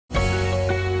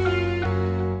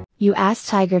You ask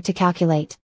Tiger to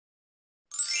calculate.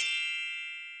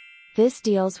 This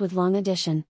deals with long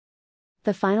addition.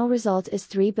 The final result is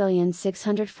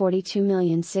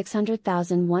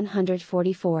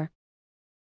 3,642,600,144.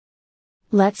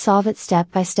 Let's solve it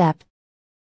step by step.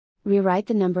 Rewrite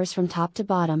the numbers from top to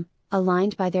bottom,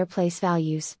 aligned by their place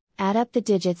values. Add up the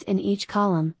digits in each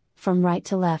column, from right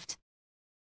to left.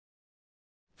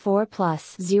 4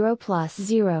 plus 0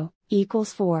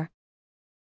 equals 4.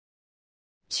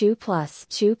 2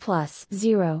 plus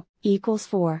 0 equals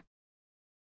 4.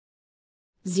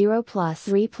 0 plus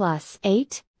 3 plus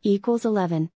 8 equals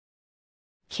 11.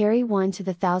 Carry 1 to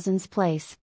the thousands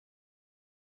place.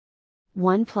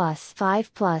 1 plus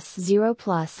 5 plus 0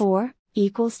 plus 4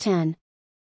 equals 10.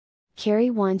 Carry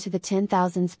 1 to the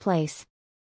 10,000s place.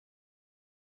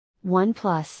 1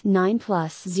 plus 9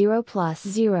 plus 0 plus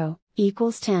 0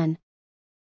 equals 10.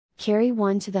 Carry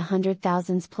 1 to the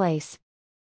 100,000s place.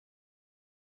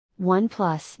 1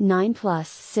 plus 9 plus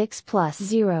 6 plus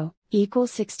 0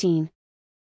 equals 16.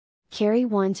 Carry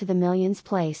 1 to the millions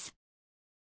place.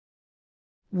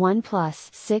 1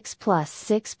 plus 6 plus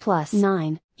 6 plus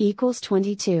 9 equals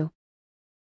 22.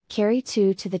 Carry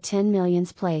 2 to the 10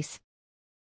 millions place.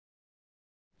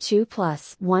 2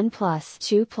 plus 1 plus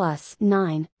 2 plus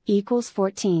 9 equals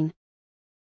 14.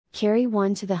 Carry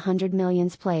 1 to the 100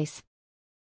 millions place.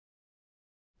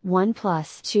 1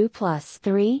 plus 2 plus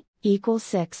 3 equals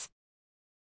 6.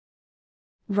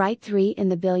 Write 3 in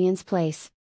the billions place.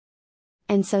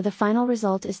 And so the final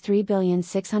result is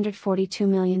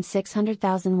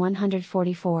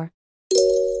 3,642,600,144.